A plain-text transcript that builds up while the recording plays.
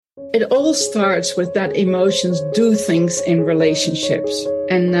It all starts with that emotions do things in relationships,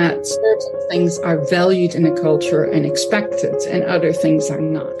 and that certain things are valued in a culture and expected and other things are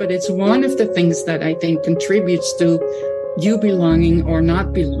not. But it's one of the things that I think contributes to you belonging or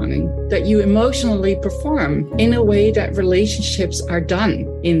not belonging, that you emotionally perform in a way that relationships are done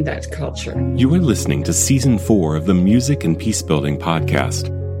in that culture. You are listening to Season 4 of the Music and Peacebuilding Podcast,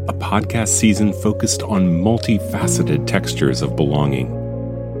 a podcast season focused on multifaceted textures of belonging.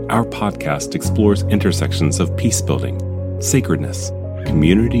 Our podcast explores intersections of peacebuilding, sacredness,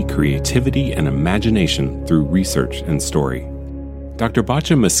 community, creativity, and imagination through research and story. Dr.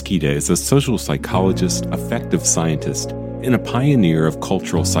 Batya Mesquita is a social psychologist, affective scientist, and a pioneer of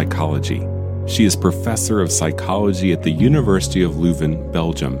cultural psychology. She is professor of psychology at the University of Leuven,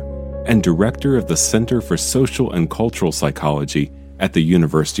 Belgium, and director of the Center for Social and Cultural Psychology at the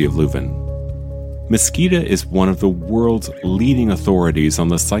University of Leuven. Mesquita is one of the world's leading authorities on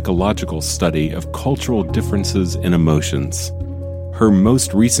the psychological study of cultural differences in emotions. Her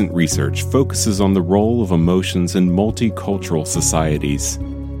most recent research focuses on the role of emotions in multicultural societies.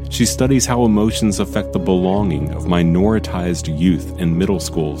 She studies how emotions affect the belonging of minoritized youth in middle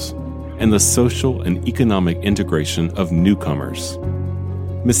schools and the social and economic integration of newcomers.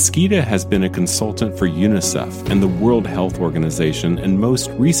 Mesquita has been a consultant for UNICEF and the World Health Organization, and most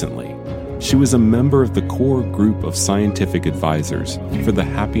recently, she was a member of the core group of scientific advisors for the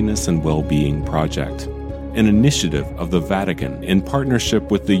Happiness and Well-Being Project, an initiative of the Vatican in partnership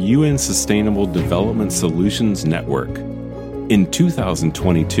with the UN Sustainable Development Solutions Network. In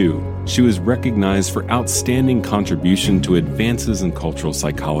 2022, she was recognized for outstanding contribution to advances in cultural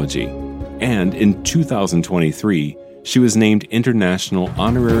psychology. And in 2023, she was named International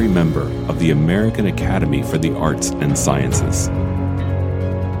Honorary Member of the American Academy for the Arts and Sciences.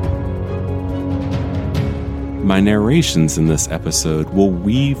 My narrations in this episode will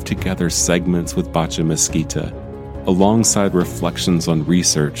weave together segments with Batya Mesquita, alongside reflections on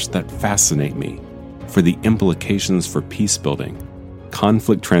research that fascinate me for the implications for peacebuilding,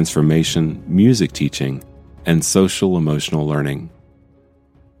 conflict transformation, music teaching, and social emotional learning.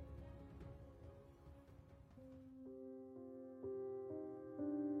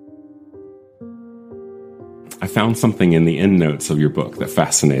 I found something in the endnotes of your book that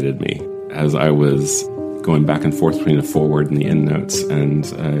fascinated me as I was going back and forth between the foreword and the endnotes, and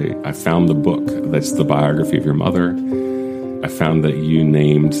I found the book that's the biography of your mother. I found that you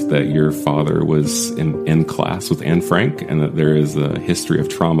named that your father was in class with Anne Frank, and that there is a history of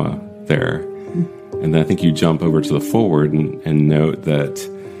trauma there. And then I think you jump over to the foreword and note that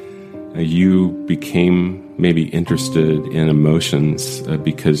you became maybe interested in emotions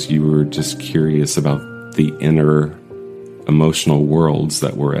because you were just curious about the inner emotional worlds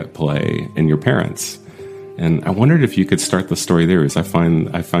that were at play in your parents. And I wondered if you could start the story there, because I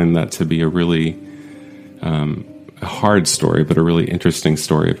find that to be a really a hard story, but a really interesting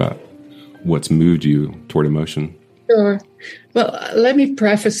story about what's moved you toward emotion. Sure. Well, let me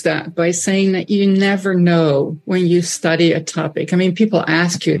preface that by saying that you never know when you study a topic. I mean, people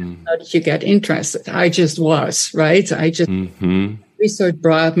ask you, how did you get interested? I just was, right? Research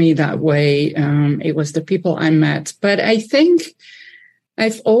brought me that way. It was the people I met. But I think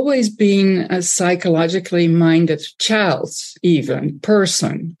I've always been a psychologically minded child, even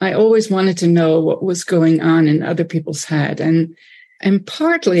person. I always wanted to know what was going on in other people's head. And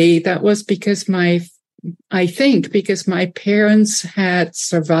partly that was because my parents had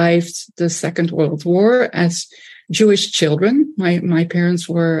survived the Second World War as Jewish children. My parents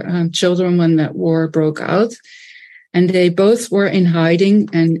were children when that war broke out, and they both were in hiding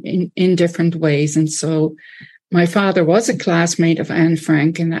and in different ways. And so my father was a classmate of Anne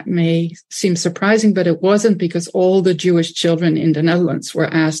Frank, and that may seem surprising, but it wasn't, because all the Jewish children in the Netherlands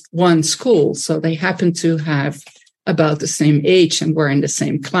were asked one school. So they happened to have about the same age and were in the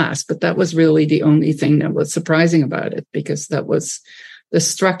same class. But that was really the only thing that was surprising about it, because that was the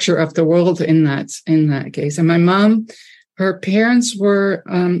structure of the world in that case. And my mom, her parents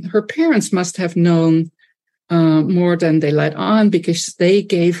must have known more than they let on, because they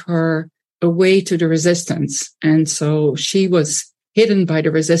gave her a way to the resistance. And so she was hidden by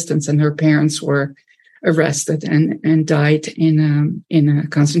the resistance, and her parents were arrested and died in a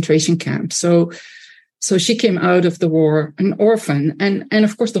concentration camp. So she came out of the war an orphan. And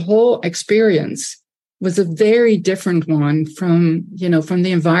of course, the whole experience was a very different one from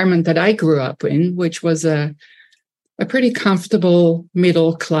the environment that I grew up in, which was a pretty comfortable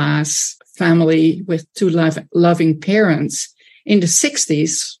middle class family with two loving parents in the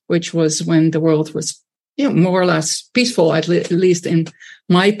 60s, which was when the world was more or less peaceful, at least in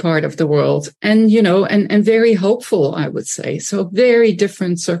my part of the world, and and very hopeful, I would say. So very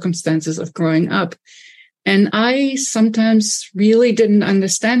different circumstances of growing up. And I sometimes really didn't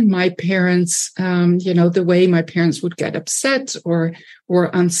understand my parents, the way my parents would get upset or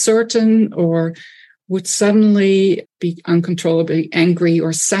uncertain, or would suddenly be uncontrollably angry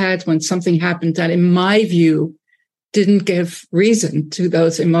or sad when something happened that, in my view, didn't give reason to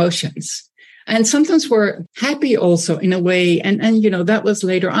those emotions. And sometimes we're happy also in a way. And that was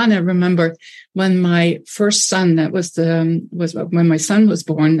later on. I remember when my first son, when my son was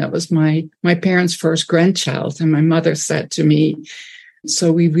born, that was my parents' first grandchild. And my mother said to me,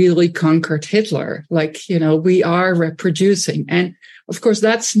 so we really conquered Hitler. We are reproducing. And of course,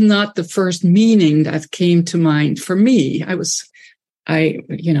 that's not the first meaning that came to mind for me.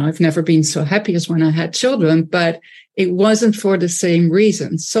 I've never been so happy as when I had children, but it wasn't for the same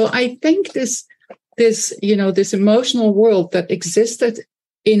reason. So I think this emotional world that existed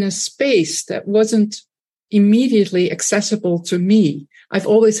in a space that wasn't immediately accessible to me, I've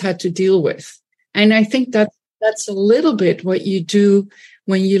always had to deal with. And I think that's a little bit what you do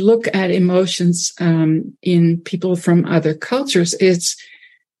when you look at emotions in people from other cultures. It's,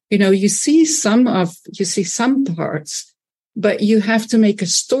 you see some parts, but you have to make a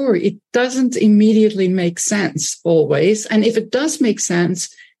story. It doesn't immediately make sense always. And if it does make sense,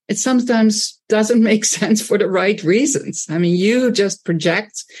 it sometimes doesn't make sense for the right reasons. I mean, you just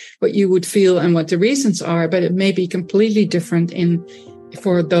project what you would feel and what the reasons are, but it may be completely different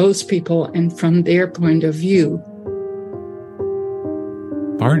for those people and from their point of view.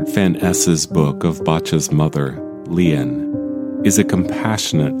 Bart van Esse's book of Batja's mother, Leon, is a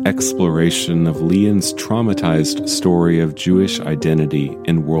compassionate exploration of Leon's traumatized story of Jewish identity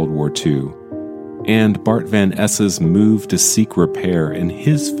in World War II, and Bart van Esse's move to seek repair in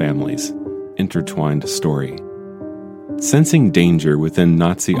his family's intertwined story. Sensing danger within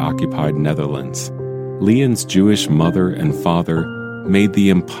Nazi-occupied Netherlands, Leon's Jewish mother and father made the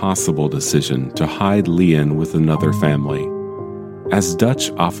impossible decision to hide Leon with another family. As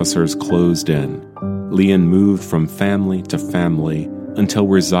Dutch officers closed in, Leon moved from family to family until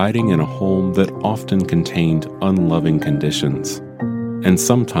residing in a home that often contained unloving conditions, and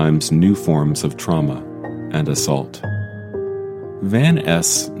sometimes new forms of trauma and assault. Van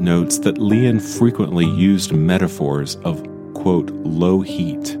Es notes that Leon frequently used metaphors of, quote, low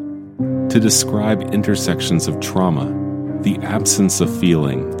heat to describe intersections of trauma, the absence of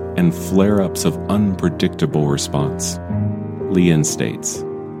feeling, and flare-ups of unpredictable response. Leon states,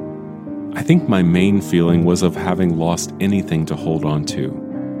 I think my main feeling was of having lost anything to hold on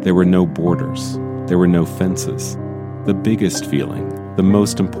to. There were no borders. There were no fences. The biggest feeling, the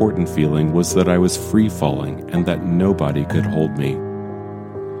most important feeling, was that I was free-falling and that nobody could hold me.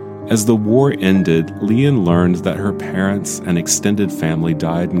 As the war ended, Leon learned that her parents and extended family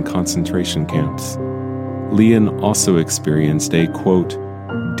died in concentration camps. Leon also experienced a, quote,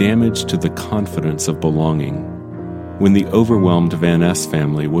 damage to the confidence of belonging, when the overwhelmed Van Es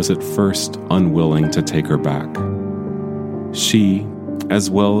family was at first unwilling to take her back. She,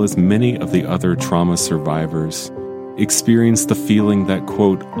 as well as many of the other trauma survivors, experienced the feeling that,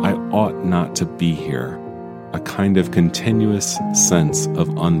 quote, I ought not to be here, a kind of continuous sense of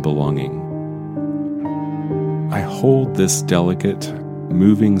unbelonging. I hold this delicate,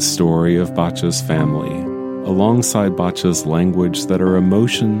 moving story of Batja's family alongside Batja's language that our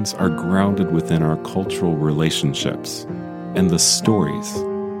emotions are grounded within our cultural relationships and the stories,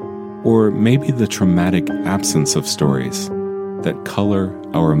 or maybe the traumatic absence of stories, that color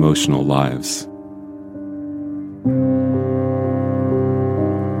our emotional lives.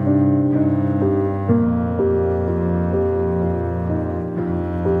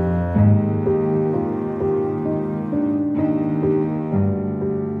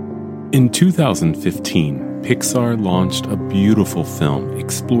 In 2015, Pixar launched a beautiful film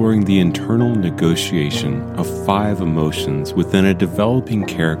exploring the internal negotiation of 5 emotions within a developing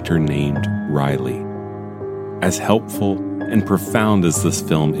character named Riley. As helpful and profound as this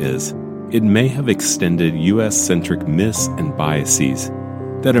film is, it may have extended US-centric myths and biases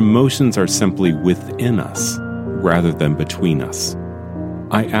that emotions are simply within us rather than between us.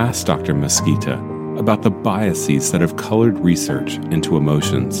 I asked Dr. Mesquita about the biases that have colored research into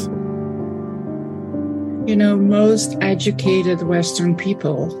emotions. Most educated Western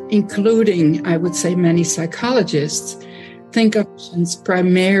people, including, I would say, many psychologists, think of emotions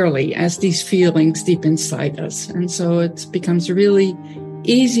primarily as these feelings deep inside us. And so it becomes really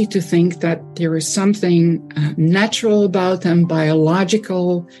easy to think that there is something natural about them,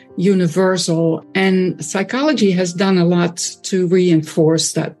 biological, universal. And psychology has done a lot to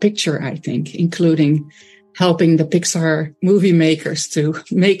reinforce that picture, I think, including helping the Pixar movie makers to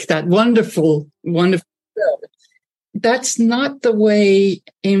make that wonderful, wonderful film. That's not the way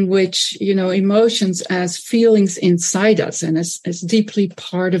in which, emotions as feelings inside us and as deeply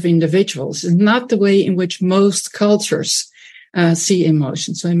part of individuals is not the way in which most cultures see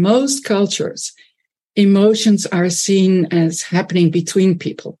emotions. So in most cultures, emotions are seen as happening between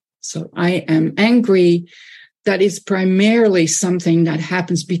people. So I am angry. That is primarily something that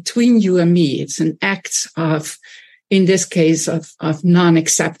happens between you and me. It's an act of, in this case, of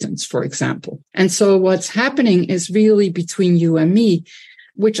non-acceptance, for example. And so what's happening is really between you and me,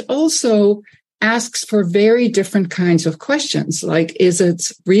 which also asks for very different kinds of questions. Like, is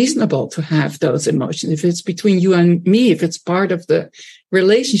it reasonable to have those emotions? If it's between you and me, if it's part of the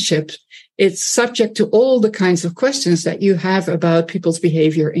relationship, it's subject to all the kinds of questions that you have about people's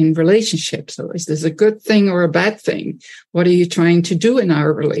behavior in relationships. So is this a good thing or a bad thing? What are you trying to do in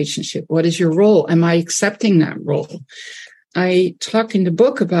our relationship? What is your role? Am I accepting that role? I talk in the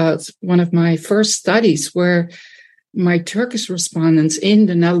book about one of my first studies where my Turkish respondents in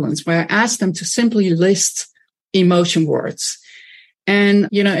the Netherlands, where I asked them to simply list emotion words. And,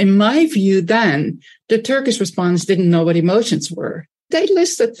 in my view, then the Turkish respondents didn't know what emotions were. They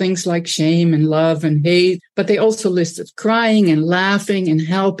listed things like shame and love and hate, but they also listed crying and laughing and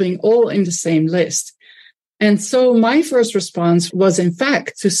helping all in the same list. And so my first response was, in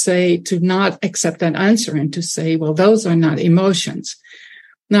fact, to not accept that answer and to say, well, those are not emotions.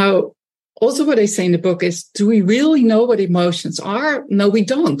 Now, also what I say in the book is, do we really know what emotions are? No, we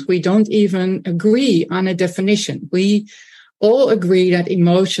don't. We don't even agree on a definition. We all agree that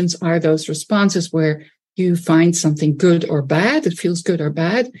emotions are those responses where you find something good or bad, it feels good or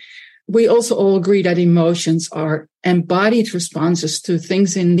bad. We also all agree that emotions are embodied responses to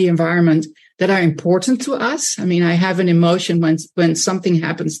things in the environment that are important to us. I mean, I have an emotion when something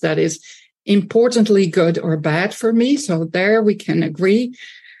happens that is importantly good or bad for me. So there we can agree.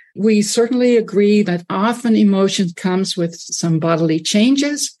 We certainly agree that often emotion comes with some bodily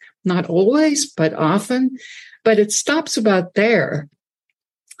changes, not always, but often. But it stops about there.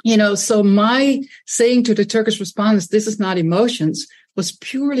 So my saying to the Turkish respondents, this is not emotions, was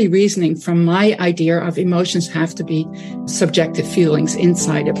purely reasoning from my idea of emotions have to be subjective feelings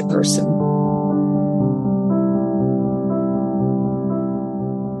inside of a person.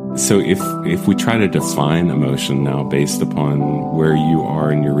 So if we try to define emotion now based upon where you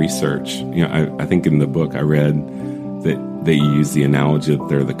are in your research, I think in the book I read that you use the analogy that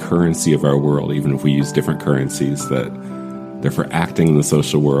they're the currency of our world, even if we use different currencies, that they're for acting in the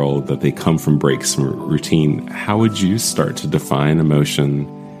social world, that they come from breaks from routine. How would you start to define emotion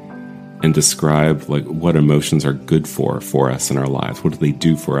and describe what emotions are good for us in our lives? What do they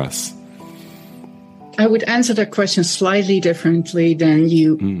do for us? I would answer that question slightly differently than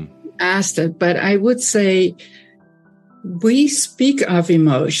you asked it, but I would say we speak of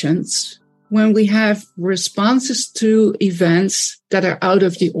emotions when we have responses to events that are out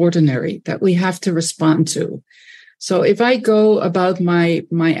of the ordinary, that we have to respond to. So if I go about my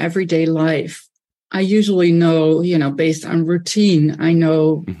everyday life, I usually know, based on routine, I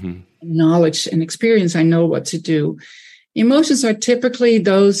know knowledge and experience, I know what to do. Emotions are typically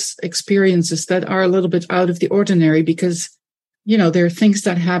those experiences that are a little bit out of the ordinary because, there are things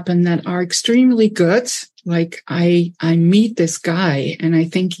that happen that are extremely good. Like I meet this guy and I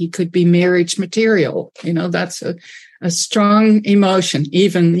think he could be marriage material. That's a strong emotion,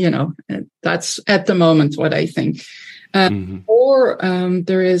 even, that's at the moment what I think. Or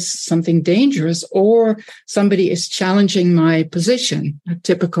there is something dangerous, or somebody is challenging my position, a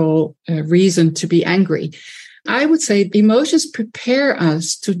typical reason to be angry. I would say emotions prepare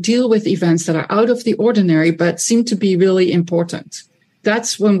us to deal with events that are out of the ordinary, but seem to be really important.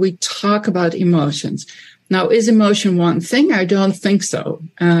 That's when we talk about emotions. Now, is emotion one thing? I don't think so.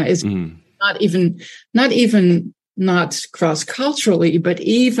 It's not even cross-culturally, but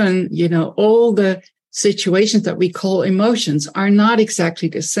even, all the situations that we call emotions are not exactly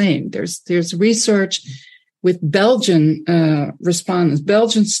the same. There's research with Belgian respondents,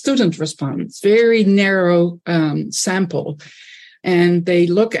 Belgian student respondents, very narrow sample. And they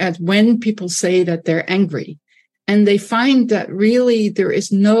look at when people say that they're angry. And they find that really there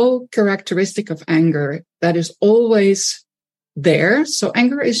is no characteristic of anger that is always there. So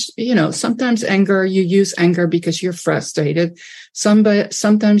anger is, sometimes anger, you use anger because you're frustrated.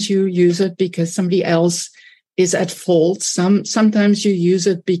 Sometimes you use it because somebody else is at fault. Sometimes you use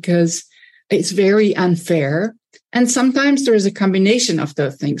it because it's very unfair. And sometimes there is a combination of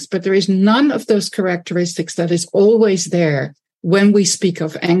those things, but there is none of those characteristics that is always there when we speak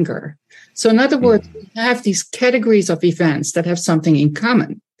of anger. So in other words, we have these categories of events that have something in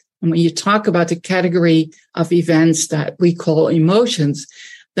common. And when you talk about the category of events that we call emotions,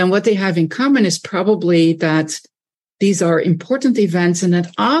 then what they have in common is probably that these are important events, and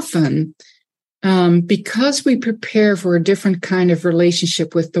that often, because we prepare for a different kind of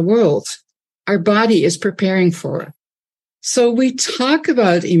relationship with the world, our body is preparing for it. So we talk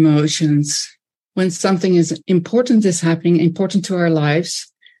about emotions when something is happening, important to our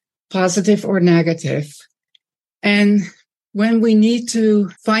lives, positive or negative. And when we need to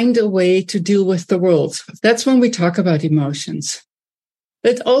find a way to deal with the world, that's when we talk about emotions.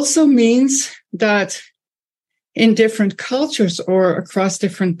 It also means that in different cultures or across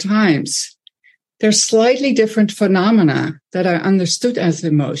different times, there's slightly different phenomena that are understood as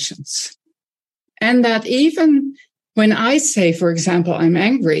emotions. And that even when I say, for example, I'm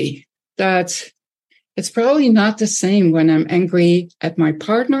angry, that it's probably not the same when I'm angry at my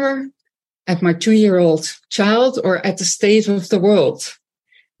partner, at my 2-year-old child, or at the state of the world.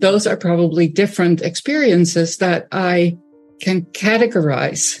 Those are probably different experiences that I can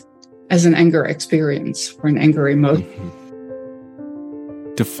categorize as an anger experience or an anger emotion.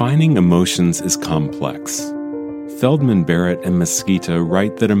 Defining emotions is complex. Feldman Barrett and Mesquita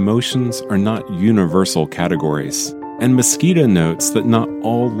write that emotions are not universal categories, and Mesquita notes that not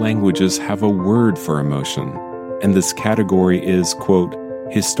all languages have a word for emotion, and this category is, quote,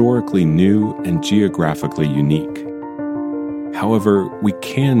 historically new and geographically unique. However, we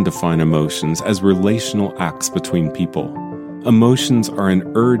can define emotions as relational acts between people. Emotions are an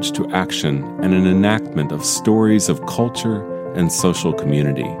urge to action and an enactment of stories of culture and social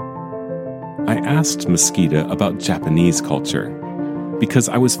community. I asked Mesquita about Japanese culture because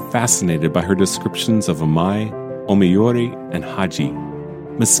I was fascinated by her descriptions of amai, omiyori, and haji.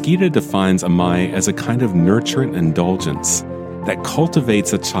 Mesquita defines amai as a kind of nurturant indulgence that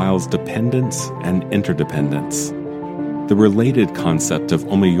cultivates a child's dependence and interdependence. The related concept of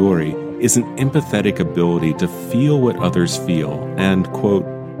omiyori is an empathetic ability to feel what others feel and, quote,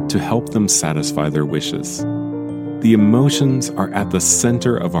 to help them satisfy their wishes. The emotions are at the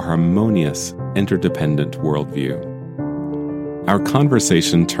center of a harmonious, interdependent worldview. Our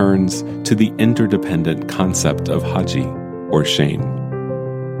conversation turns to the interdependent concept of haji, or shame.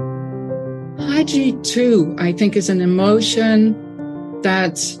 Haji, too, I think, is an emotion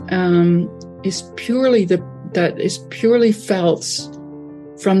that is purely felt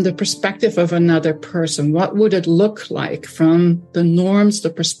from the perspective of another person. What would it look like from the norms, the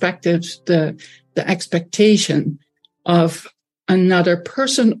perspectives, the expectation of another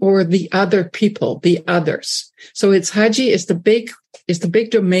person or the other people, the others? So it's haji is the big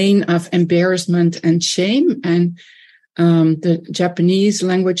domain of embarrassment and shame, and the Japanese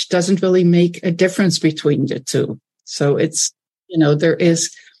language doesn't really make a difference between the two. So it's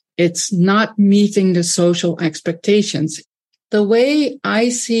not meeting the social expectations. The way I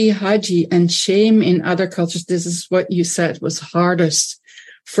see haji and shame in other cultures, this is what you said was hardest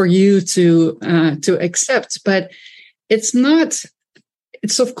for you to accept, but it's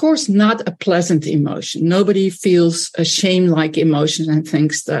of course not a pleasant emotion. Nobody feels a shame-like emotion and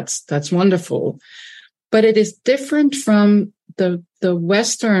thinks that's wonderful. But it is different from the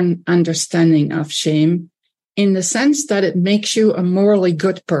Western understanding of shame in the sense that it makes you a morally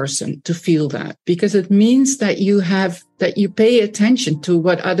good person to feel that, because it means that you pay attention to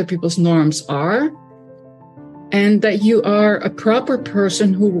what other people's norms are, and that you are a proper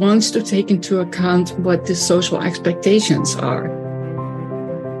person who wants to take into account what the social expectations are.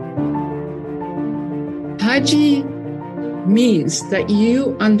 Haji means that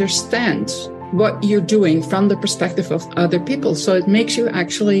you understand what you're doing from the perspective of other people. So it makes you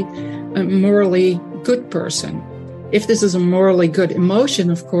actually a morally good person. If this is a morally good emotion,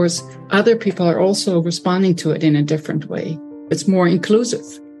 of course, other people are also responding to it in a different way. It's more inclusive.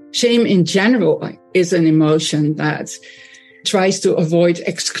 Shame in general is an emotion that tries to avoid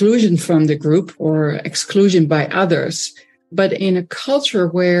exclusion from the group or exclusion by others. But in a culture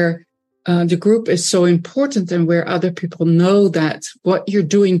where the group is so important and where other people know that what you're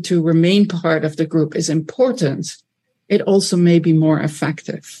doing to remain part of the group is important, it also may be more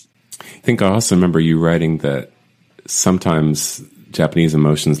effective. I think I also remember you writing that sometimes Japanese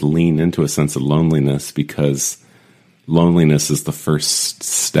emotions lean into a sense of loneliness because loneliness is the first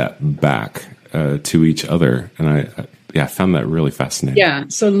step back to each other. And I found that really fascinating. Yeah,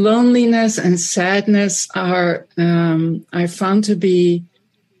 so loneliness and sadness are, I found to be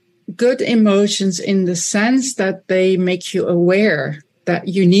good emotions in the sense that they make you aware that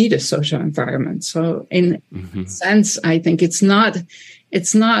you need a social environment. So in a sense, I think it's not,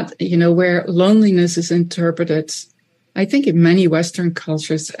 where loneliness is interpreted I think in many Western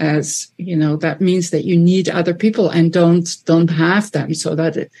cultures, as you know, that means that you need other people and don't have them. So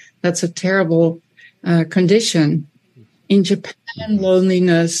that's a terrible condition. In Japan,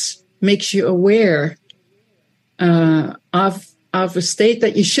 loneliness makes you aware of a state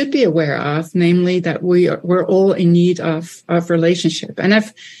that you should be aware of, namely that we're all in need of relationship. And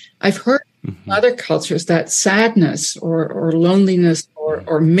I've heard in other cultures that sadness or loneliness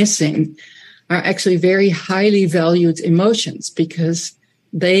or missing are actually very highly valued emotions because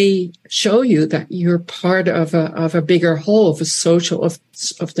they show you that you're part of a bigger whole, of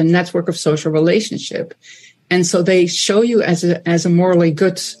the network of social relationship. And so they show you as a morally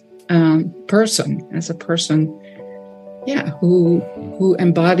good person, as a person, who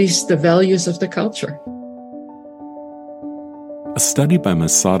embodies the values of the culture. A study by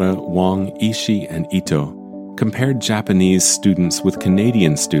Masada, Wang, Ishii, and Ito compared Japanese students with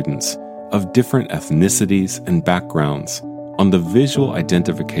Canadian students of different ethnicities and backgrounds on the visual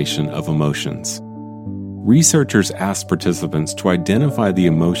identification of emotions. Researchers asked participants to identify the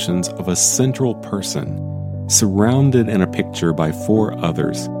emotions of a central person, surrounded in a picture by 4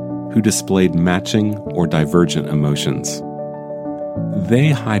 others who displayed matching or divergent emotions.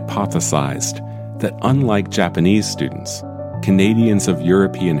 They hypothesized that unlike Japanese students, Canadians of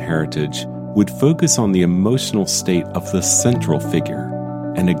European heritage would focus on the emotional state of the central figure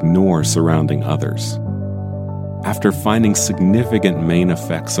and ignore surrounding others. After finding significant main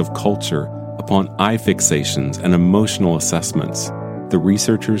effects of culture upon eye fixations and emotional assessments, the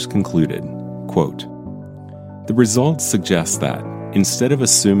researchers concluded, quote, "The results suggest that, instead of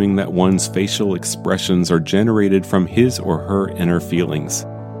assuming that one's facial expressions are generated from his or her inner feelings,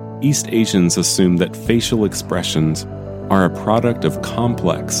 East Asians assume that facial expressions are a product of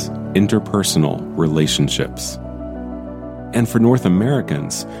complex, interpersonal relationships. And for North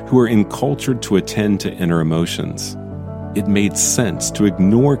Americans, who are encultured to attend to inner emotions, it made sense to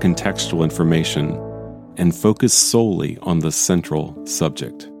ignore contextual information and focus solely on the central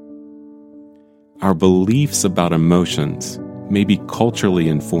subject. Our beliefs about emotions may be culturally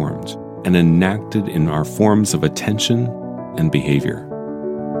informed and enacted in our forms of attention and behavior."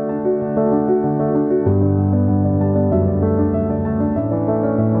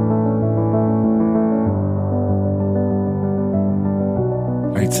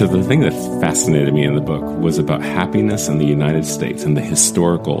 So the thing that fascinated me in the book was about happiness in the United States and the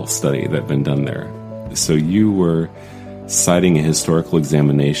historical study that had been done there. So you were citing a historical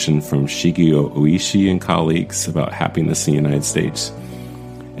examination from Shigeo Oishi and colleagues about happiness in the United States.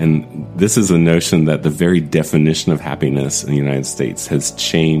 And this is a notion that the very definition of happiness in the United States has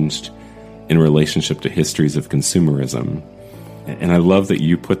changed in relationship to histories of consumerism. And I love that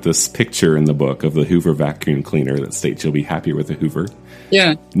you put this picture in the book of the Hoover vacuum cleaner that states you'll be happier with a Hoover.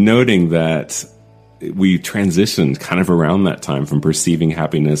 Yeah. Noting that we transitioned kind of around that time from perceiving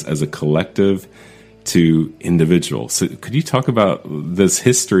happiness as a collective to individual. So could you talk about this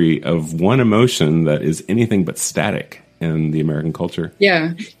history of one emotion that is anything but static in the American culture?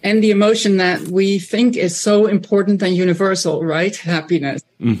 Yeah. And the emotion that we think is so important and universal, right? Happiness.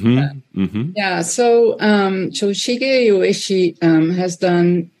 Yeah. So Shigeo Oishi has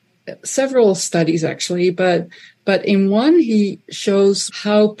done several studies actually, but in one, he shows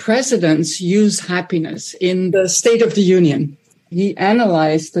how presidents use happiness in the State of the Union. He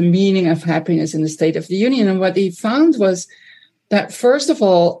analyzed the meaning of happiness in the State of the Union. And what he found was that, first of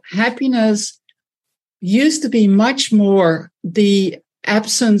all, happiness used to be much more the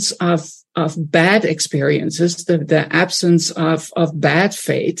absence of bad experiences, the absence of bad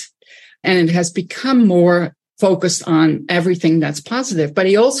fate. And it has become more focused on everything that's positive. But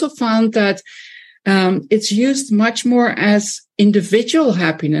he also found that it's used much more as individual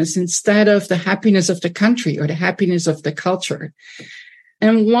happiness instead of the happiness of the country or the happiness of the culture.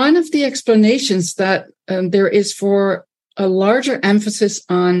 And one of the explanations that there is for a larger emphasis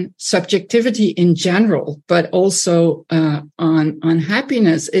on subjectivity in general, but also on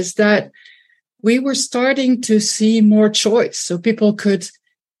happiness, is that we were starting to see more choice. So people could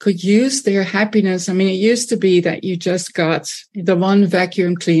use their happiness. I mean, it used to be that you just got the one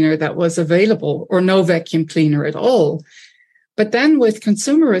vacuum cleaner that was available or no vacuum cleaner at all. But then with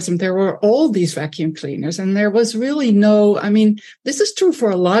consumerism, there were all these vacuum cleaners and there was really this is true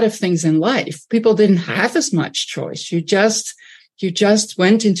for a lot of things in life. People didn't have as much choice. You just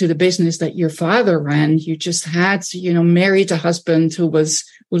went into the business that your father ran. You just had, married a husband who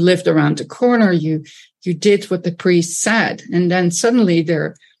lived around the corner. You did what the priest said. And then suddenly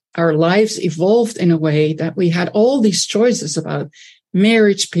our lives evolved in a way that we had all these choices about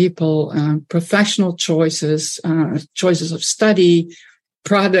marriage, people, professional choices, choices of study,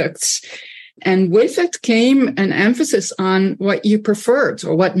 products. And with it came an emphasis on what you preferred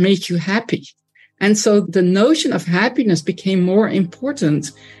or what made you happy. And so the notion of happiness became more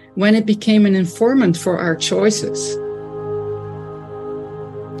important when it became an informant for our choices.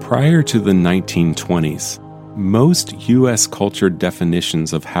 Prior to the 1920s, most U.S. culture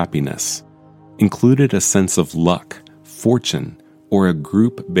definitions of happiness included a sense of luck, fortune, or a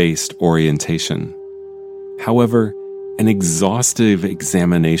group-based orientation. However, an exhaustive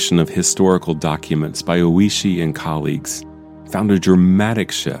examination of historical documents by Oishi and colleagues found a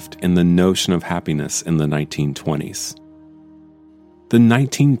dramatic shift in the notion of happiness in the 1920s. The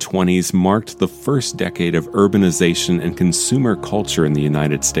 1920s marked the first decade of urbanization and consumer culture in the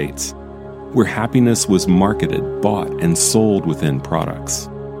United States, where happiness was marketed, bought, and sold within products.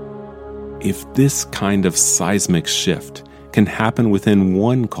 If this kind of seismic shift can happen within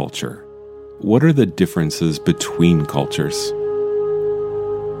one culture, what are the differences between cultures?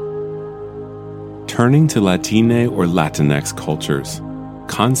 Turning to Latine or Latinx cultures,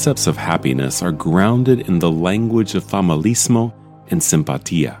 concepts of happiness are grounded in the language of familismo and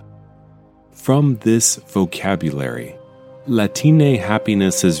simpatía. From this vocabulary, Latine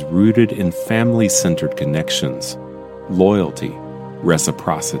happiness is rooted in family-centered connections, loyalty,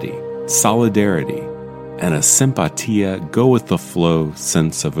 reciprocity, solidarity, and a simpatía, go-with-the-flow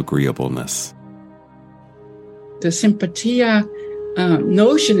sense of agreeableness. The simpatía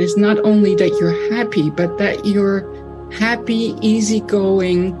notion is not only that you're happy, but that you're happy,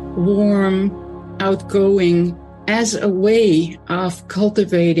 easygoing, warm, outgoing, as a way of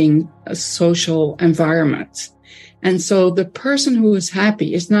cultivating a social environment. And so the person who is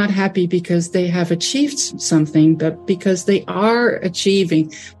happy is not happy because they have achieved something, but because they are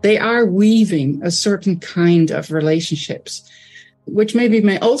achieving, they are weaving a certain kind of relationships, which maybe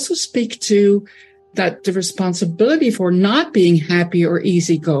may also speak to that the responsibility for not being happy or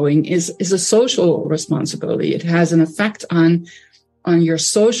easygoing is a social responsibility. It has an effect on your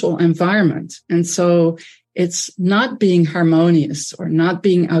social environment. And so it's not being harmonious or not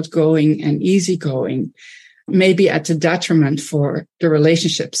being outgoing and easygoing, maybe at the detriment for the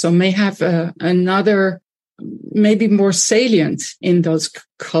relationship. So may have another, maybe more salient in those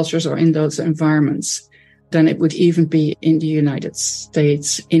cultures or in those environments than it would even be in the United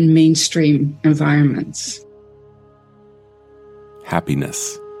States in mainstream environments.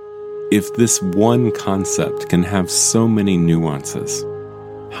 Happiness. If this one concept can have so many nuances,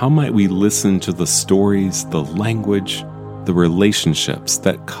 how might we listen to the stories, the language, the relationships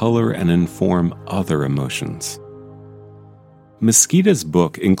that color and inform other emotions? Mesquita's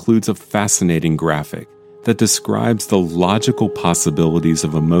book includes a fascinating graphic that describes the logical possibilities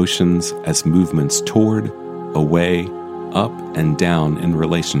of emotions as movements toward, away, up, and down in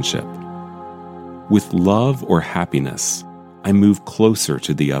relationship. With love or happiness, I move closer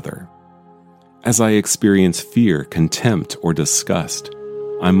to the other. As I experience fear, contempt, or disgust,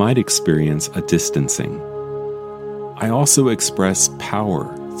 I might experience a distancing. I also express power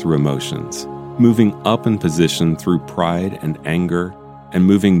through emotions, moving up in position through pride and anger, and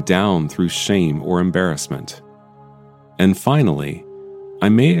moving down through shame or embarrassment. And finally, I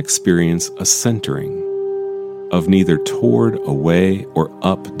may experience a centering of neither toward, away, or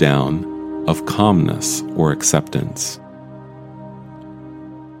up, down, of calmness or acceptance.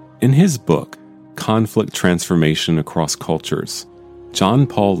 In his book, Conflict Transformation Across Cultures, John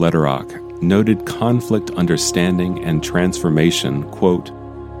Paul Lederach noted conflict understanding and transformation, quote,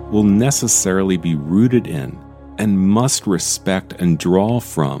 will necessarily be rooted in and must respect and draw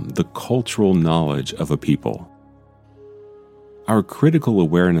from the cultural knowledge of a people. Our critical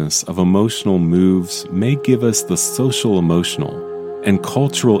awareness of emotional moves may give us the social emotional and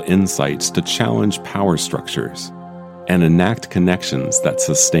cultural insights to challenge power structures and enact connections that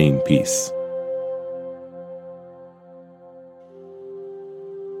sustain peace.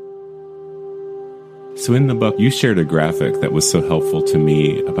 So in the book, you shared a graphic that was so helpful to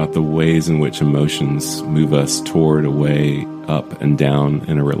me about the ways in which emotions move us toward, away, up, and down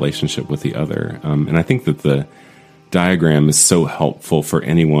in a relationship with the other. And I think that the diagram is so helpful for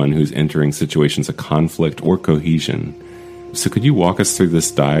anyone who's entering situations of conflict or cohesion. So could you walk us through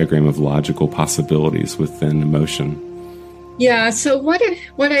this diagram of logical possibilities within emotion? Yeah, so what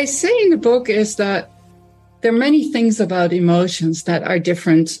I say in the book is that there are many things about emotions that are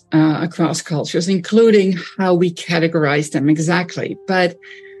different across cultures, including how we categorize them exactly. But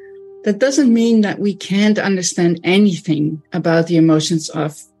that doesn't mean that we can't understand anything about the emotions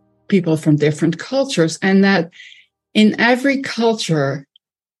of people from different cultures, and that in every culture,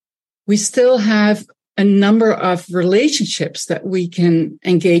 we still have a number of relationships that we can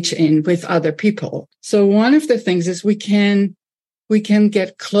engage in with other people. So one of the things is we can we can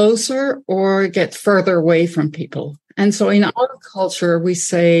get closer or get further away from people. And so in our culture, we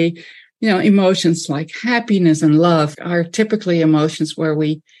say, emotions like happiness and love are typically emotions where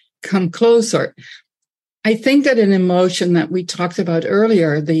we come closer. I think that an emotion that we talked about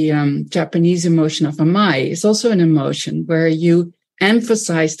earlier, the Japanese emotion of amai, is also an emotion where you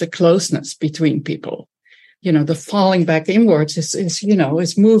emphasize the closeness between people. The falling back inwards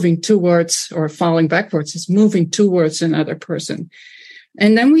is moving towards, or falling backwards is moving towards another person.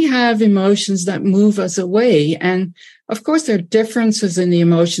 And then we have emotions that move us away. And of course, there are differences in the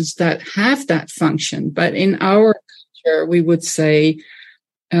emotions that have that function. But in our culture, we would say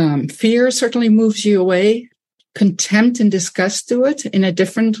fear certainly moves you away. Contempt and disgust do it in a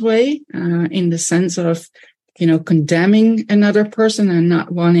different way, in the sense of, condemning another person and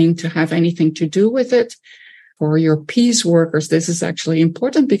not wanting to have anything to do with it. For your peace workers, this is actually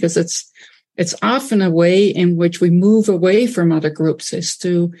important because it's often a way in which we move away from other groups, is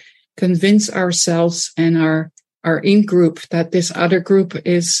to convince ourselves and our in-group that this other group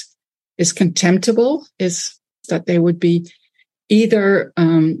is contemptible, is that they would be either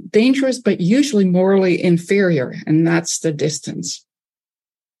dangerous, but usually morally inferior, and that's the distance.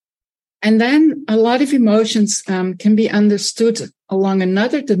 And then a lot of emotions can be understood along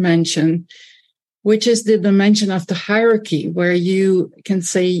another dimension, which is the dimension of the hierarchy, where you can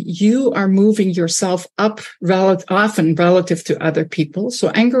say you are moving yourself up often relative to other people. So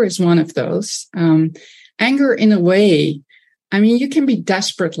anger is one of those. Anger, in a way, you can be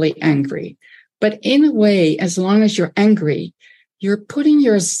desperately angry, but in a way, as long as you're angry, you're putting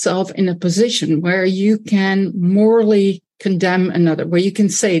yourself in a position where you can morally condemn another, where you can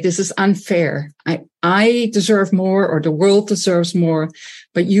say, this is unfair. I deserve more, or the world deserves more,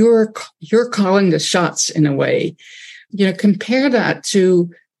 but you're calling the shots in a way. Compare that to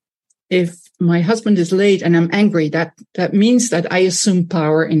if my husband is late and I'm angry, that means that I assume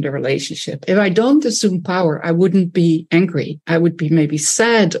power in the relationship. If I don't assume power, I wouldn't be angry. I would be maybe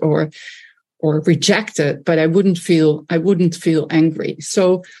sad or rejected, but I wouldn't feel angry.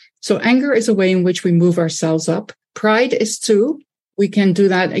 So anger is a way in which we move ourselves up. Pride is too. We can do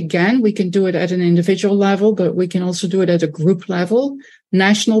that again. We can do it at an individual level, but we can also do it at a group level.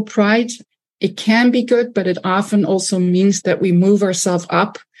 National pride, it can be good, but it often also means that we move ourselves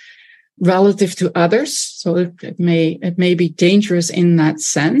up relative to others. So it may be dangerous in that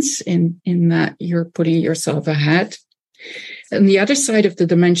sense, in that you're putting yourself ahead. And the other side of the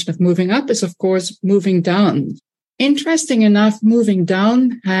dimension of moving up is, of course, moving down. Interesting enough, moving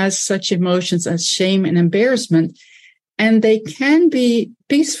down has such emotions as shame and embarrassment, and they can be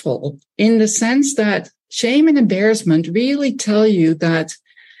peaceful in the sense that shame and embarrassment really tell you that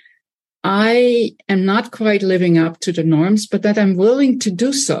I am not quite living up to the norms, but that I'm willing to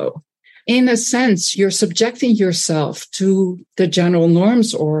do so. In a sense, you're subjecting yourself to the general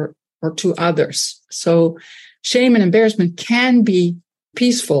norms or to others. So shame and embarrassment can be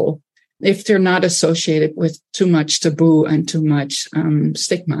peaceful if they're not associated with too much taboo and too much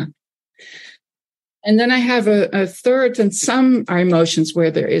stigma. And then I have a third, and some are emotions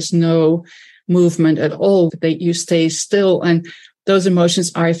where there is no movement at all, that you stay still. And those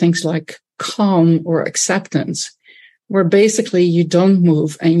emotions are things like calm or acceptance, where basically you don't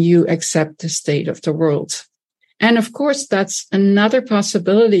move and you accept the state of the world. And of course, that's another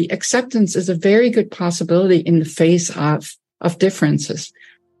possibility. Acceptance is a very good possibility in the face of differences.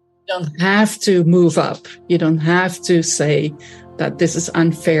 You don't have to move up. You don't have to say that this is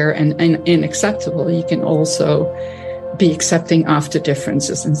unfair and unacceptable. You can also be accepting of the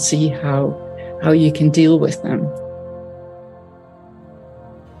differences and see how you can deal with them.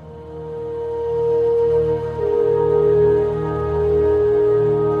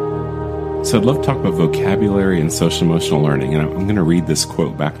 So I'd love to talk about vocabulary and social emotional learning, and I'm going to read this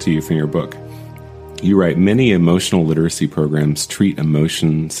quote back to you from your book. You write, many emotional literacy programs treat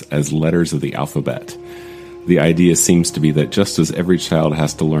emotions as letters of the alphabet. The idea seems to be that just as every child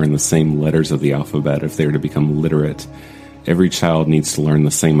has to learn the same letters of the alphabet if they are to become literate, every child needs to learn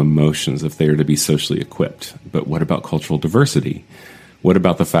the same emotions if they are to be socially equipped. But what about cultural diversity? What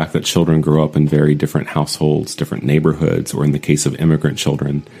about the fact that children grow up in very different households, different neighborhoods, or in the case of immigrant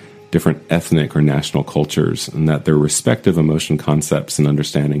children, different ethnic or national cultures, and that their respective emotion concepts and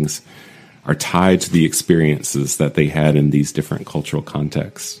understandings are tied to the experiences that they had in these different cultural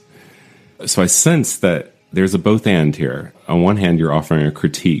contexts? So I sense that there's a both and here. On one hand, you're offering a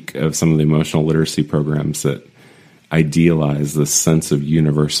critique of some of the emotional literacy programs that idealize this sense of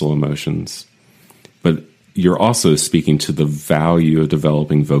universal emotions, but you're also speaking to the value of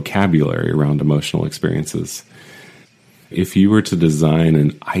developing vocabulary around emotional experiences. If you were to design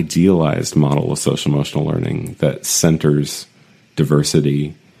an idealized model of social emotional learning that centers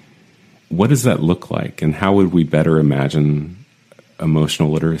diversity. What does that look like, and how would we better imagine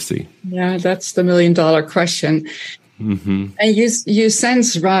emotional literacy? Yeah, that's the $1,000,000 question. Mm-hmm. And you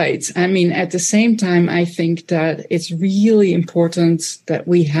sense right. I mean, at the same time, I think that it's really important that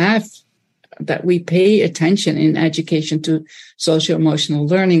we pay attention in education to socio-emotional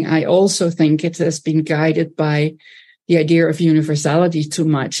learning. I also think it has been guided by the idea of universality too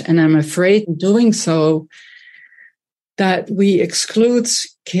much. And I'm afraid in doing so that we exclude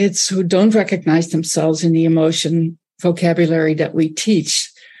kids who don't recognize themselves in the emotion vocabulary that we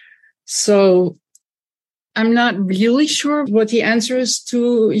teach. So I'm not really sure what the answer is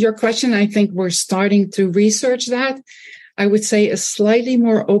to your question. I think we're starting to research that. I would say a slightly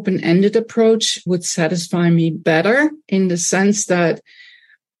more open-ended approach would satisfy me better, in the sense that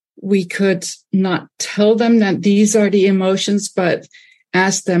we could not tell them that these are the emotions, but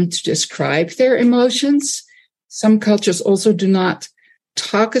ask them to describe their emotions. Some cultures also do not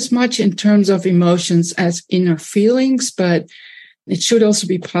talk as much in terms of emotions as inner feelings, but it should also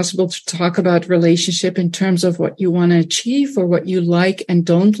be possible to talk about relationship in terms of what you want to achieve, or what you like and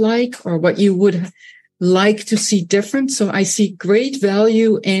don't like, or what you would like to see different. So I see great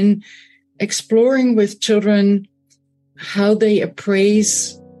value in exploring with children how they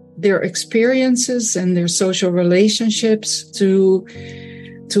appraise their experiences and their social relationships to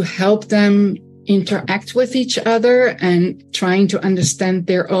help them interact with each other and trying to understand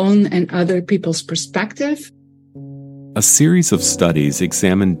their own and other people's perspective. A series of studies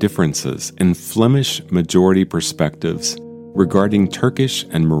examined differences in Flemish majority perspectives regarding Turkish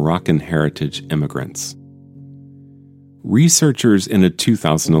and Moroccan heritage immigrants. Researchers in a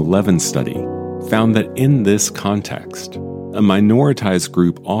 2011 study found that in this context, a minoritized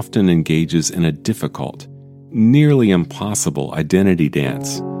group often engages in a difficult, nearly impossible identity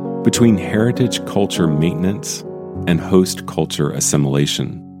dance between heritage culture maintenance and host culture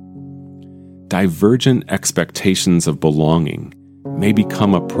assimilation. Divergent expectations of belonging may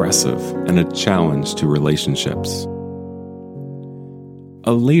become oppressive and a challenge to relationships.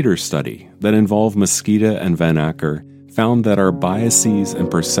 A later study that involved Mosqueda and Van Acker found that our biases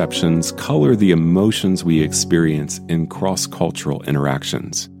and perceptions color the emotions we experience in cross-cultural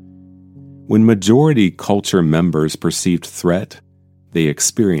interactions. When majority culture members perceived threat, they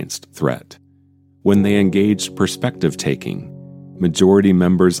experienced threat. When they engaged perspective-taking, majority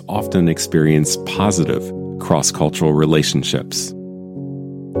members often experience positive cross-cultural relationships.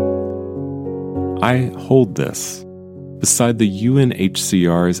 I hold this beside the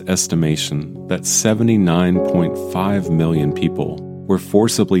UNHCR's estimation that 79.5 million people were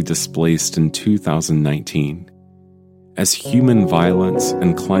forcibly displaced in 2019. As human violence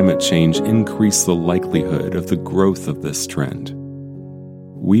and climate change increase the likelihood of the growth of this trend,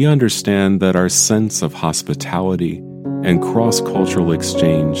 we understand that our sense of hospitality and cross-cultural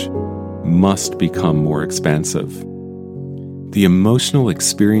exchange must become more expansive. The emotional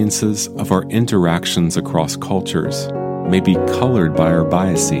experiences of our interactions across cultures may be colored by our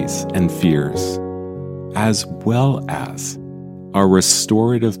biases and fears, as well as our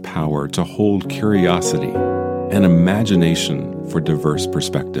restorative power to hold curiosity and imagination for diverse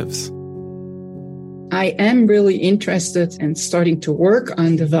perspectives. I am really interested in starting to work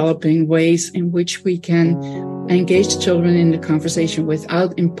on developing ways in which we can engage children in the conversation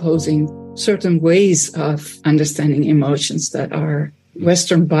without imposing certain ways of understanding emotions that are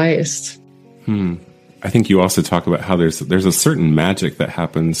Western biased. I think you also talk about how there's a certain magic that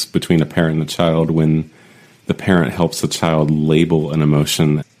happens between a parent and a child when the parent helps the child label an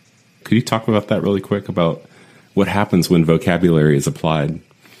emotion. Could you talk about that really quick, about what happens when vocabulary is applied?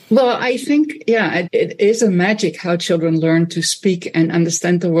 Well, I think, it is a magic how children learn to speak and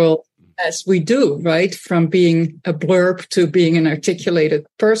understand the world as we do, right? From being a blurb to being an articulated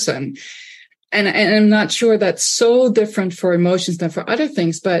person. And I'm not sure that's so different for emotions than for other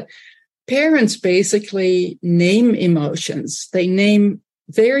things, but parents basically name emotions. They name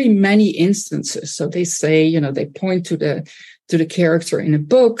very many instances. So they say, they point to the character in a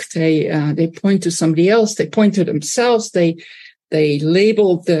book. They point to somebody else. They point to themselves. They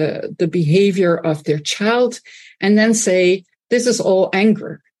label the behavior of their child and then say, this is all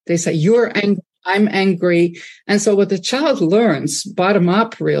anger. They say, you're angry, I'm angry. And so what the child learns, bottom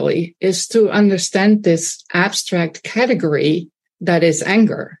up really, is to understand this abstract category that is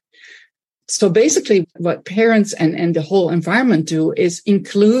anger. So basically what parents and the whole environment do is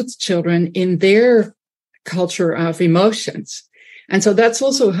include children in their culture of emotions. And so that's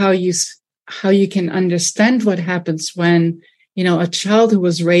also how you can understand what happens when, a child who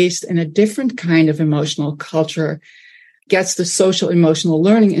was raised in a different kind of emotional culture gets the social emotional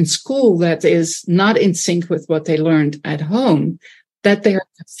learning in school that is not in sync with what they learned at home, that they are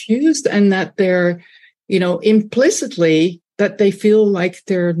confused and that they're, implicitly that they feel like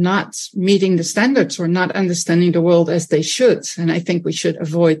they're not meeting the standards or not understanding the world as they should. And I think we should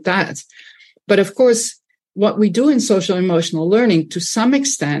avoid that. But of course, what we do in social emotional learning, to some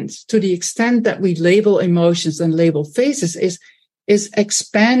extent, to the extent that we label emotions and label phases, is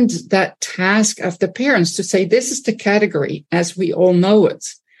expand that task of the parents to say, this is the category as we all know it.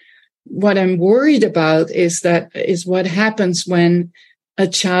 What I'm worried about is what happens when a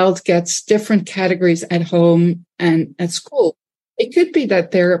child gets different categories at home and at school. It could be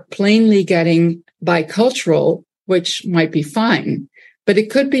that they're plainly getting bicultural, which might be fine, but it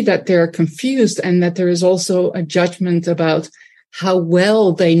could be that they're confused and that there is also a judgment about how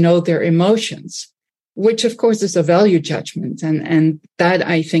well they know their emotions, which of course is a value judgment. And that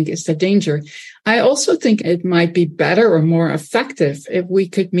I think is the danger. I also think it might be better or more effective if we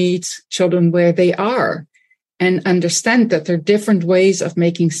could meet children where they are and understand that there are different ways of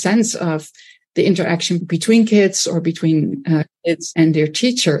making sense of the interaction between kids or between kids and their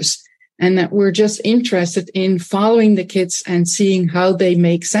teachers. And that we're just interested in following the kids and seeing how they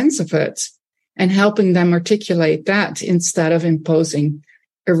make sense of it and helping them articulate that instead of imposing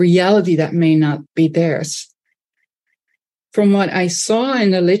a reality that may not be theirs. From what I saw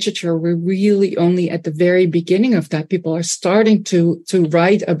in the literature, we're really only at the very beginning of that. People are starting to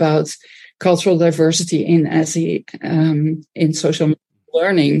write about cultural diversity in social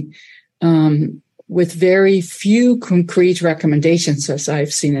learning, with very few concrete recommendations as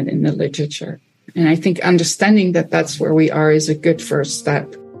I've seen it in the literature. And I think understanding that that's where we are is a good first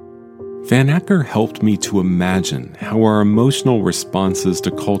step. Van Acker helped me to imagine how our emotional responses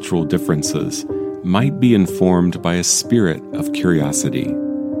to cultural differences might be informed by a spirit of curiosity.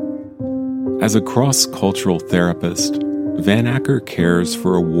 As a cross-cultural therapist, Van Acker cares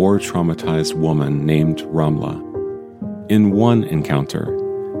for a war-traumatized woman named Ramla. In one encounter,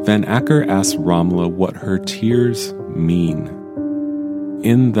 Van Acker asks Ramla what her tears mean.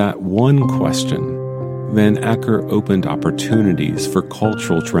 In that one question, Van Acker opened opportunities for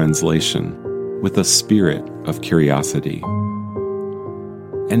cultural translation with a spirit of curiosity.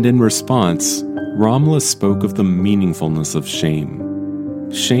 And in response, Ramla spoke of the meaningfulness of shame.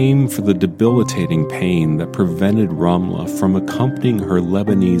 Shame for the debilitating pain that prevented Ramla from accompanying her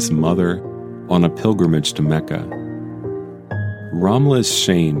Lebanese mother on a pilgrimage to Mecca. Ramla's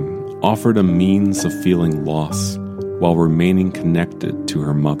shame offered a means of feeling loss while remaining connected to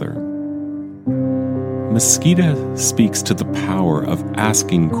her mother. Mesquita speaks to the power of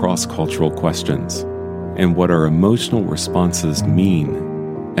asking cross-cultural questions and what our emotional responses mean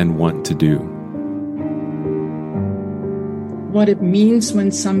and want to do. What it means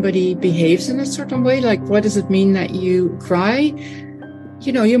when somebody behaves in a certain way, like what does it mean that you cry?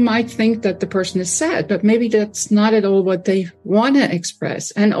 You might think that the person is sad, but maybe that's not at all what they want to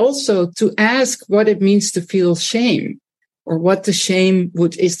express. And also to ask what it means to feel shame, or what the shame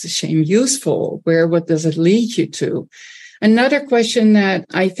is the shame useful? What does it lead you to? Another question that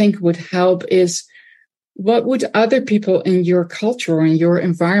I think would help is, what would other people in your culture or in your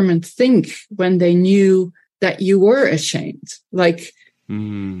environment think when they knew that you were ashamed? Like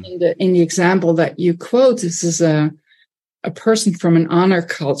in the example that you quote, this is a person from an honor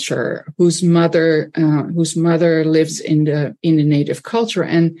culture whose mother lives in the native culture,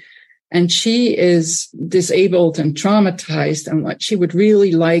 and she is disabled and traumatized, and what she would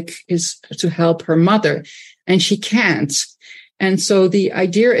really like is to help her mother, and she can't. And so the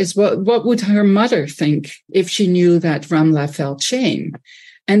idea is, what would her mother think if she knew that Ramla felt shame?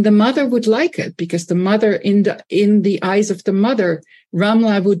 And the mother would like it, because the mother, in the eyes of the mother,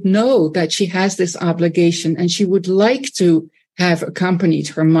 Ramla would know that she has this obligation, and she would like to have accompanied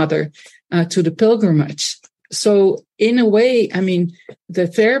her mother to the pilgrimage. So in a way, I mean, the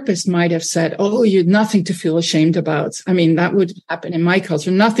therapist might have said, oh, you had nothing to feel ashamed about. I mean, that would happen in my culture,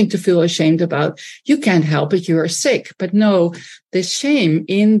 nothing to feel ashamed about. You can't help it, you are sick. But no, the shame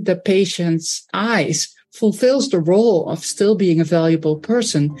in the patient's eyes fulfills the role of still being a valuable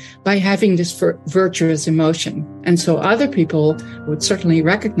person by having this virtuous emotion. And so other people would certainly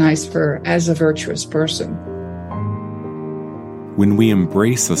recognize her as a virtuous person. When we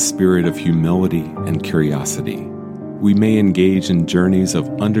embrace a spirit of humility and curiosity, we may engage in journeys of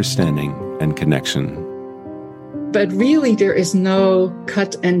understanding and connection. But really, there is no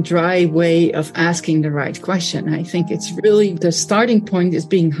cut and dry way of asking the right question. I think it's really the starting point is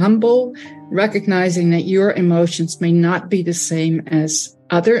being humble, recognizing that your emotions may not be the same as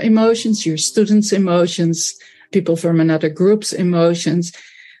other emotions, your students' emotions, people from another group's emotions.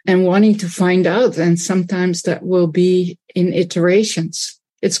 and wanting to find out. And sometimes that will be in iterations.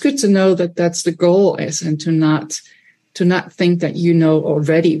 It's good to know that that's the goal is, and to not think that you know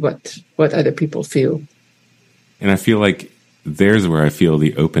already what other people feel. And I feel like there's where I feel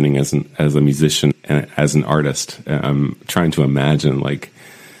the opening as a musician and as an artist. I'm trying to imagine, like,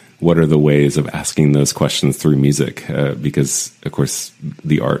 what are the ways of asking those questions through music? Because, of course,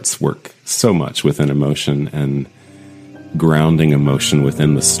 the arts work so much within emotion and grounding emotion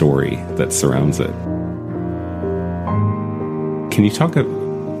within the story that surrounds it. Can you talk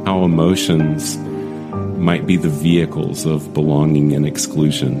about how emotions might be the vehicles of belonging and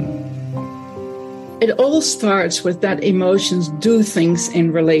exclusion? It all starts with that emotions do things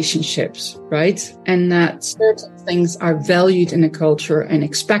in relationships, right? And that certain things are valued in a culture and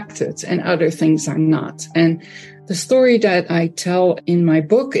expected, and other things are not. And the story that I tell in my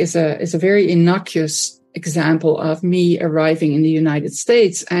book is a very innocuous example of me arriving in the United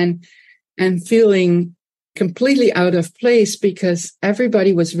States and feeling completely out of place because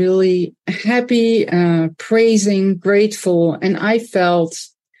everybody was really happy, praising, grateful, and I felt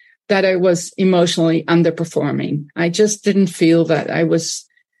that I was emotionally underperforming. I just didn't feel that I was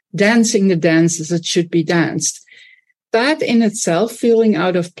dancing the dance as it should be danced. That in itself, feeling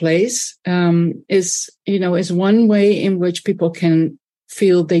out of place, is one way in which people can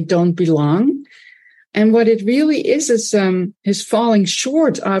feel they don't belong. And what it really is falling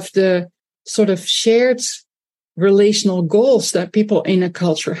short of the sort of shared relational goals that people in a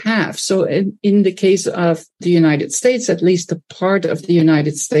culture have. So in the case of the United States, at least the part of the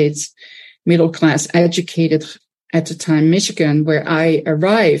United States, middle class, educated at the time, Michigan, where I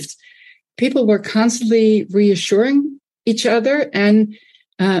arrived, people were constantly reassuring each other and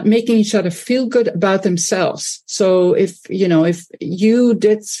making each other feel good about themselves. So if you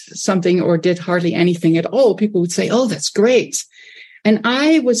did something or did hardly anything at all, people would say, "Oh, that's great." And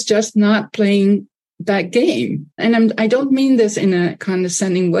I was just not playing that game. And I don't mean this in a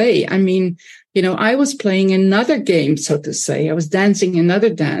condescending way. I mean, I was playing another game, so to say. I was dancing another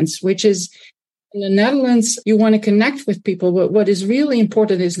dance, which is in the Netherlands, you want to connect with people. But what is really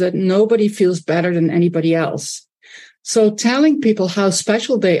important is that nobody feels better than anybody else. So telling people how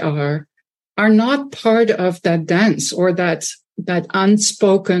special they are not part of that dance or that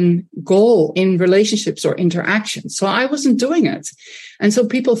unspoken goal in relationships or interactions. So I wasn't doing it. And so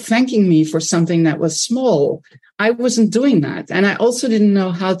people thanking me for something that was small, I wasn't doing that. And I also didn't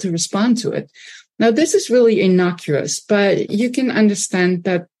know how to respond to it. Now, this is really innocuous, but you can understand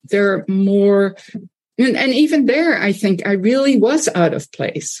that there are more. And even there, I think I really was out of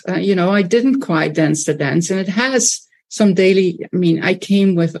place. I didn't quite dance the dance, and it has some I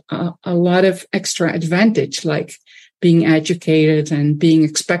came with a lot of extra advantage, like being educated and being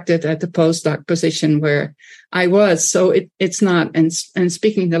expected at the postdoc position where I was. So it's not, and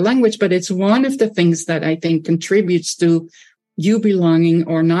speaking the language, but it's one of the things that I think contributes to you belonging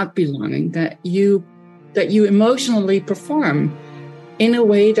or not belonging, that you emotionally perform in a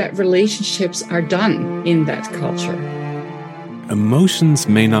way that relationships are done in that culture. Emotions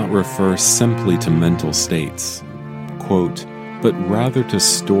may not refer simply to mental states, quote, but rather to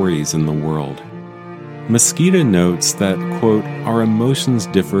stories in the world. Mosqueda notes that, quote, our emotions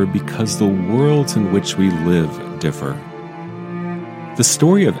differ because the worlds in which we live differ. The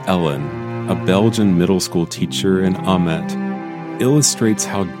story of Ellen, a Belgian middle school teacher, and Ahmet illustrates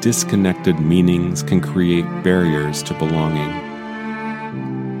how disconnected meanings can create barriers to belonging.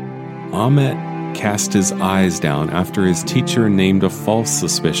 Ahmet cast his eyes down after his teacher named a false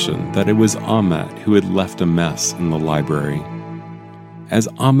suspicion that it was Ahmet who had left a mess in the library. As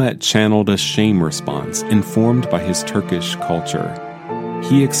Ahmet channeled a shame response informed by his Turkish culture,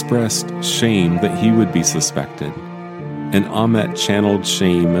 he expressed shame that he would be suspected, and Ahmet channeled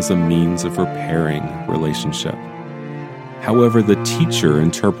shame as a means of repairing relationship. However, the teacher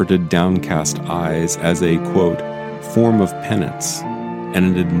interpreted downcast eyes as a, quote, form of penance and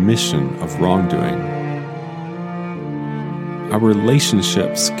an admission of wrongdoing. Our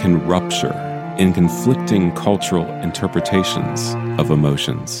relationships can rupture in conflicting cultural interpretations of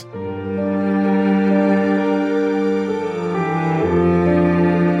emotions.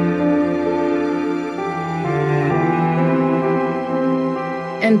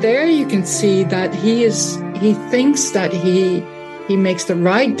 And there you can see that he thinks that he makes the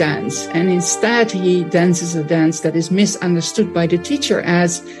right dance, and instead he dances a dance that is misunderstood by the teacher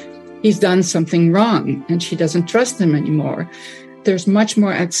as he's done something wrong and she doesn't trust him anymore. There's much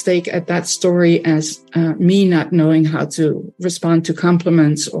more at stake at that story as me not knowing how to respond to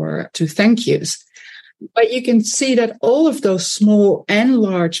compliments or to thank yous. But you can see that all of those small and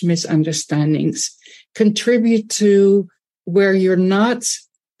large misunderstandings contribute to where you're not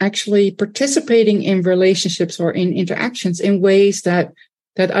actually participating in relationships or in interactions in ways that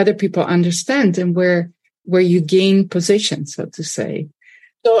other people understand and where you gain position, so to say.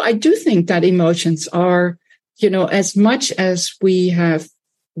 So I do think that emotions are, as much as we have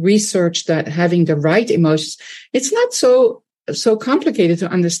researched that having the right emotions, it's not so complicated to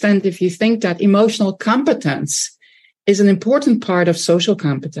understand if you think that emotional competence is an important part of social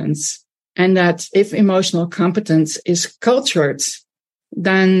competence, and that if emotional competence is cultured,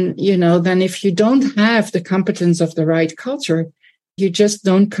 then if you don't have the competence of the right culture, you just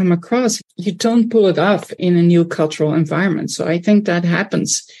don't come across, you don't pull it off in a new cultural environment. So I think that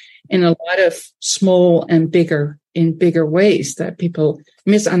happens in a lot of small and bigger ways, that people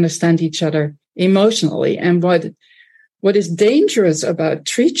misunderstand each other emotionally. And what is treacherous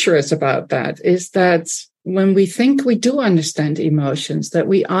about that is that when we think we do understand emotions, that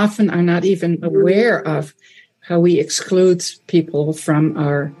we often are not even aware of how we exclude people from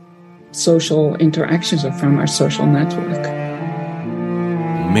our social interactions or from our social network.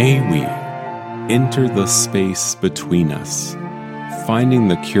 May we enter the space between us, finding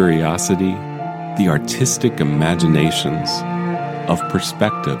the curiosity, the artistic imaginations of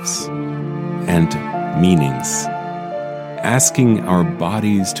perspectives and meanings, asking our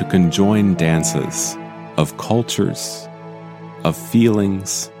bodies to conjoin dances of cultures, of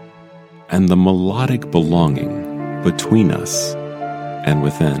feelings, and the melodic belonging between us and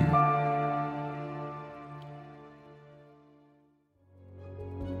within.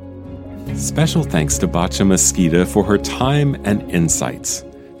 Special thanks to Batya Mesquita for her time and insights.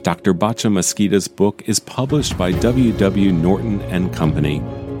 Dr. Batya Mesquita's book is published by W.W. Norton and Company.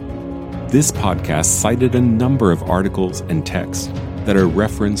 This podcast cited a number of articles and texts that are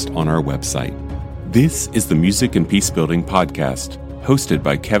referenced on our website. This is the Music and Peacebuilding Podcast, hosted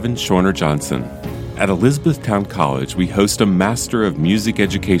by Kevin Shorner Johnson. At Elizabethtown College, we host a Master of Music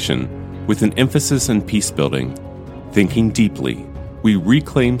Education with an emphasis in peacebuilding. Thinking deeply, we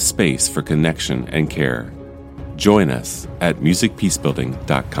reclaim space for connection and care. Join us at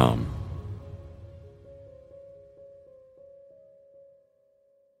musicpeacebuilding.com.